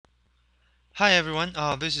Hi everyone,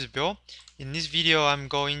 this is Bill. In this video, I'm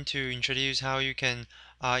going to introduce how you can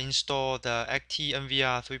install the ACTi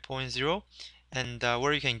NVR 3.0 and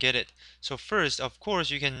where you can get it. So first, of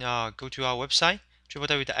course, you can go to our website,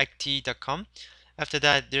 www.acti.com. After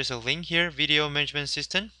that, there's a link here, Video Management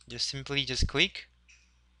System. Just click.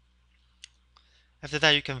 After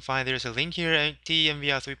that, you can find there's a link here, ACTi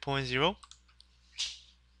NVR 3.0.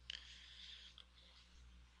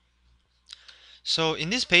 So in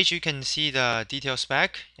this page, you can see the detailed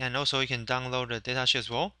spec, and also you can download the datasheet as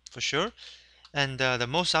well, for sure. And the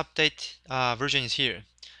most update version is here.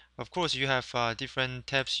 Of course, you have different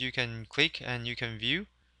tabs you can click and you can view.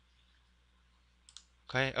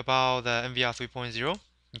 Okay, about the NVR 3.0.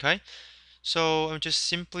 Okay, so just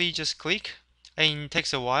simply click, and it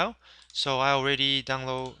takes a while. So I already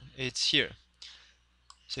download it's here.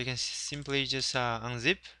 So you can simply just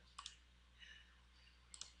unzip.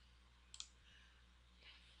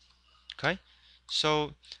 Okay,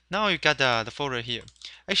 so now you got the folder here.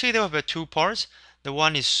 Actually, there are two parts. The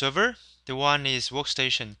one is server, the one is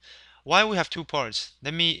workstation. Why we have two parts?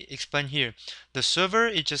 Let me explain here. The server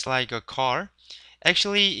is just like a car.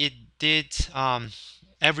 Actually, it did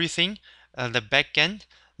everything, the back end,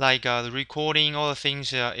 like the recording, all the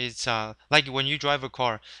things. It's like when you drive a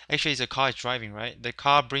car. Actually, it's a car is driving, right? The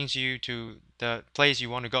car brings you to the place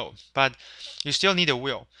you want to go, but you still need a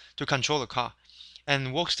wheel to control the car. And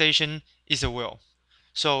workstation is a wheel.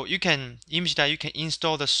 So you can image that you can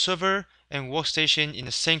install the server and workstation in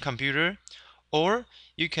the same computer, or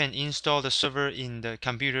you can install the server in the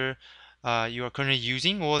computer you are currently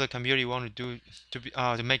using, or the computer you want to do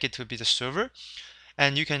to make it to be the server,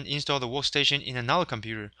 and you can install the workstation in another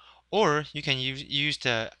computer, or you can use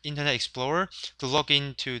the Internet Explorer to log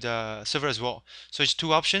into the server as well. So it's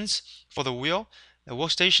two options for the wheel, the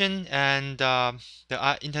workstation, and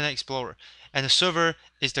the Internet Explorer. And the server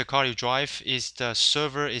is the car you drive, is the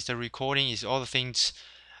server, is the recording, is all the things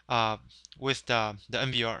uh, with the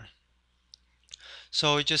NVR.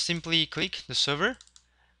 So you just simply click the server,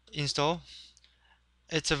 install.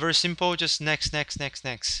 It's a very simple, just next, next, next,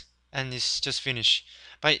 next, and it's just finished.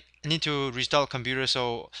 But I need to restart computer,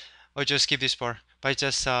 so I'll just skip this part. But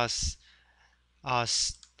just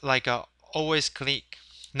like always click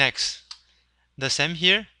next. The same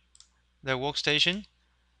here, the workstation,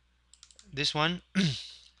 this one,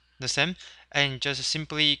 the same, and just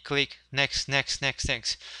simply click next, next, next,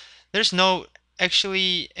 next. There's no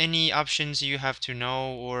actually any options you have to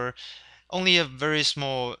know, or only a very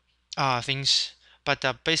small things, but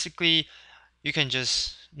basically you can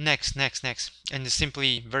just next, next, next, and it's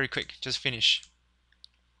simply very quick, just finish.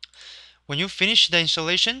 When you finish the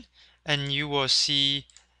installation, and you will see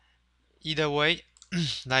either way,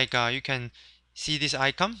 like you can see this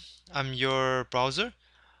icon on your browser,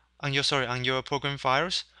 on your program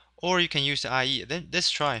files, or you can use the IE. Then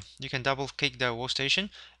let's try. You can double click the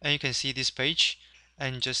workstation, and you can see this page,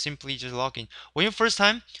 and just simply log in. When you first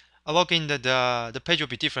time log in, the page will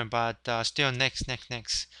be different, but still next, next,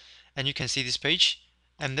 next, and you can see this page.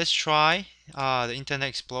 And let's try the Internet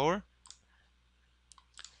Explorer,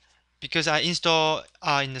 because I install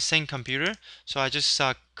in the same computer, so I just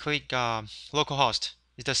click localhost.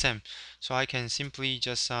 It's the same, so I can simply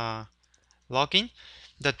just log in.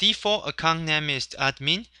 The default account name is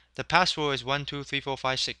admin. The password is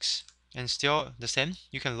 123456, and still the same.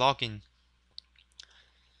 You can log in,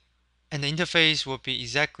 and the interface will be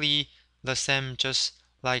exactly the same, just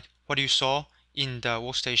like what you saw in the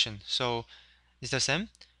workstation. So it's the same.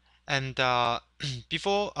 And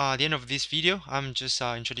before the end of this video, I'm just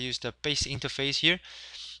introduce the basic interface here.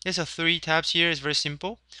 There's three tabs here. It's very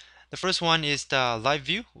simple. The first one is the live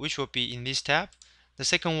view, which will be in this tab. The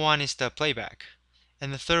second one is the playback,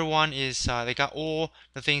 and the third one is they got all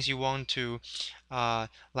the things you want to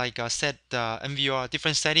set the NVR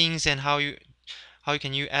different settings, and how you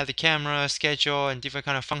can you add the camera, schedule, and different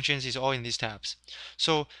kind of functions is all in these tabs.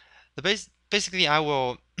 So basically I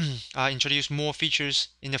will introduce more features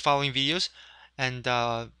in the following videos, and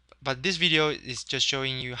but this video is just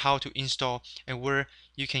showing you how to install and where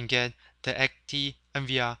you can get the ACTi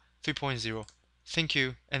NVR 3.0. Thank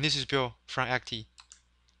you, and this is Bill from ACTi.